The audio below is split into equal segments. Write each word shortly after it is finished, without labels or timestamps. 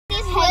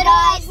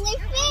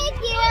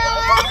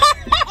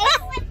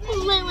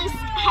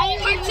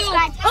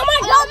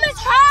Oh, Miss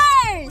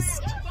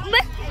Hurst.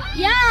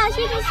 Yeah,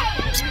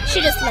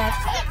 she just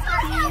left.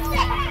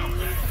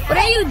 What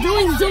are you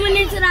doing zooming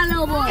into that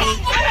little boy?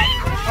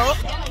 Oh,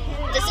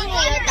 this is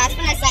Leo. That's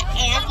Vanessa.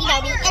 And you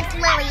know me, it's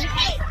Lily.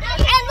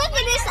 And look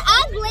at this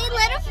ugly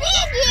little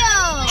figure.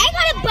 I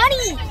got a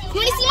bunny. You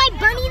want to see my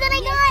bunny that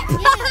I got?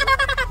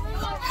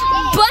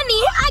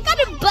 Bunny? I got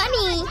a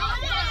bunny.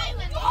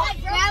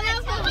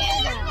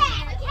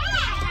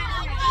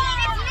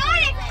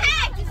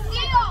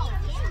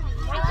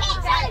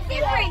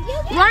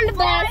 Run the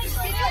bus.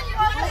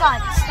 Hold on,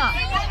 stop.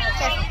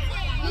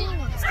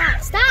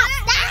 Stop.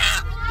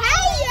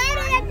 Hey, you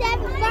don't have to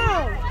have a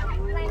phone.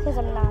 Because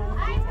I'm 9.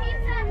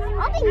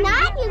 I'll be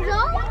 9 years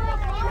old.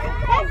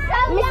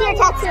 Let me see your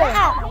tattoo.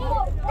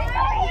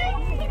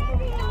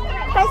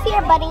 Can I see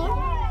your buddy?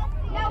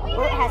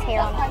 Oh, it has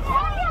hair on it.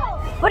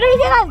 Where do you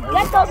think I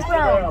get those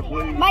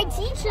from? My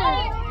teacher.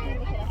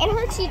 And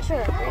her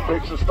teacher.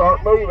 Fix to start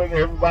moving.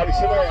 Everybody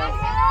sit down.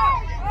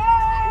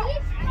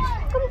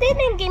 They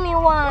didn't give me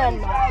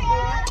one.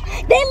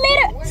 They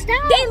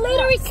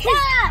literally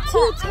kissed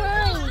 2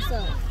 times.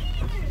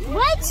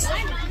 What?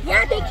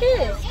 Yeah, they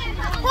kissed.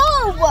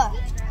 Who?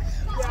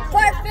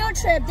 For a field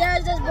trip,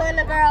 there's this boy and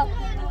a girl.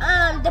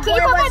 The Can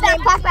you put my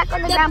backpack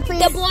on the ground,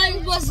 please? The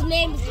boy was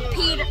named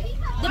Peter.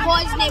 The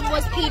boy's name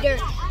was Peter,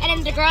 and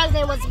then the girl's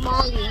name was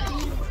Molly.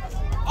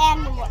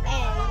 And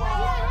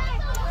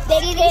they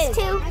kissed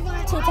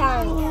 2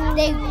 times.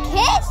 They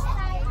kissed?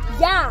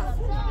 Yeah.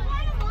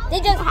 They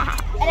just,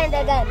 and then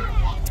they're done.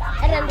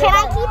 And then Can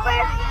I keep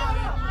her?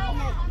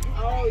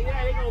 Oh,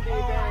 yeah, they're going to be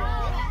there.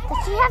 Does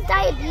she have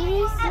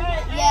diabetes?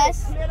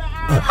 Yes.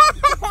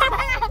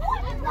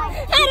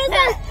 How does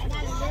that?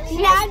 She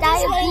has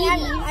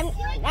diabetes.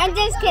 I'm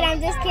just kidding.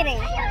 I'm just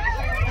kidding.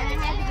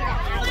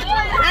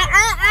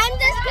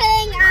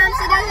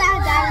 She doesn't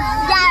have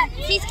diabetes. Yeah,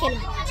 she's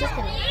kidding.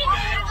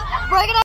 We're gonna